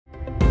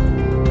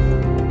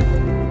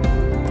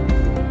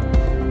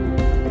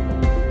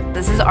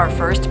our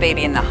first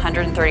baby in the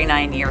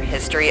 139-year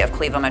history of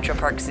Cleveland Metro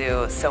Park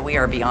Zoo, so we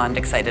are beyond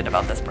excited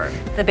about this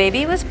birth. The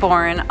baby was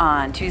born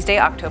on Tuesday,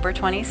 October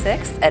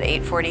 26th at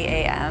 8:40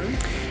 a.m.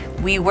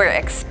 We were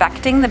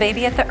expecting the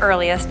baby at the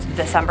earliest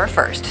December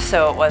 1st,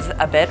 so it was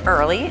a bit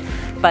early,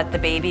 but the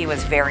baby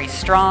was very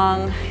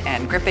strong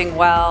and gripping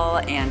well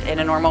and in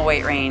a normal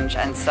weight range,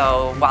 and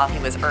so while he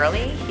was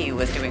early, he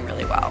was doing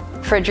really well.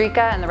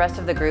 Frederica and the rest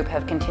of the group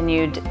have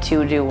continued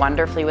to do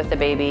wonderfully with the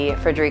baby.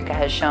 Frederica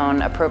has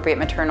shown appropriate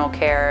maternal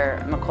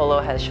care,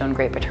 Makolo has shown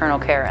great paternal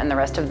care, and the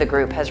rest of the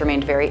group has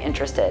remained very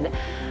interested.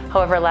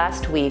 However,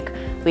 last week,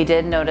 we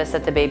did notice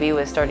that the baby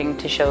was starting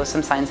to show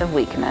some signs of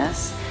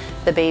weakness.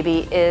 The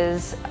baby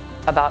is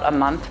about a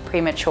month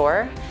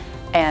premature,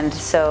 and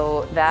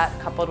so that,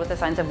 coupled with the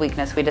signs of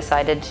weakness, we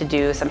decided to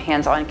do some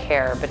hands-on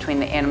care between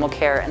the animal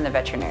care and the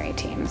veterinary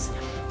teams.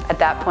 At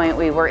that point,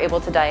 we were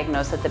able to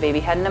diagnose that the baby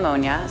had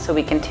pneumonia, so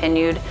we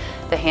continued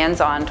the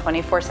hands-on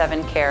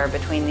 24/7 care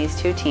between these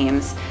two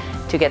teams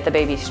to get the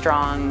baby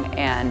strong,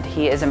 and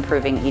he is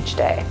improving each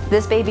day.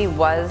 This baby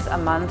was a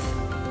month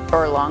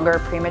or longer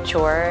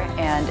premature,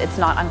 and it's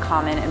not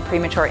uncommon in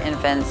premature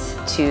infants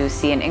to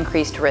see an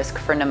increased risk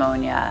for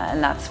pneumonia,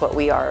 and that's what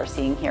we are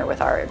seeing here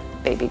with our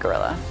baby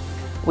gorilla.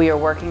 We are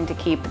working to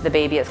keep the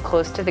baby as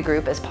close to the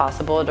group as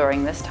possible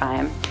during this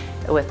time,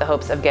 with the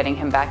hopes of getting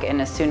him back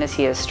in as soon as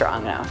he is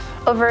strong enough.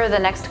 Over the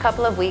next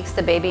couple of weeks,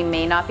 the baby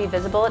may not be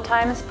visible at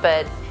times,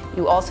 but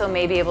you also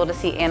may be able to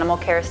see animal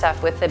care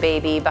staff with the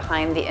baby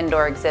behind the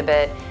indoor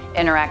exhibit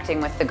interacting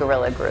with the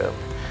gorilla group.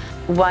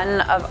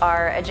 One of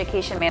our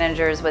education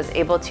managers was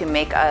able to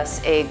make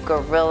us a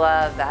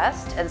gorilla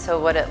vest, and so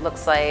what it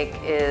looks like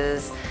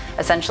is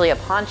essentially a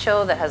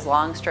poncho that has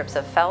long strips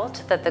of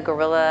felt that the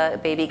gorilla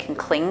baby can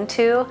cling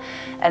to,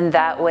 and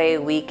that way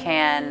we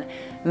can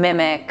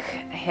mimic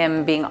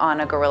him being on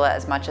a gorilla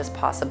as much as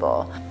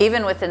possible.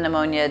 Even with the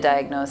pneumonia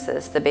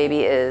diagnosis, the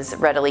baby is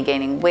readily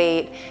gaining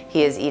weight,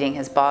 he is eating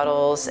his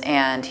bottles,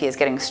 and he is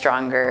getting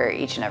stronger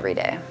each and every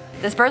day.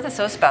 This birth is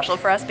so special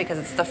for us because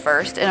it's the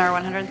first in our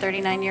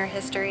 139-year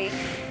history,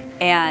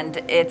 and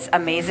it's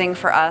amazing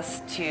for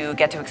us to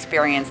get to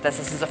experience this.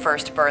 This is the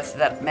first birth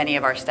that many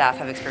of our staff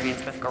have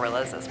experienced with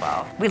gorillas as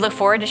well. We look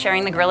forward to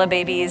sharing the gorilla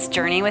baby's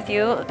journey with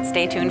you.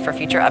 Stay tuned for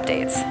future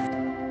updates.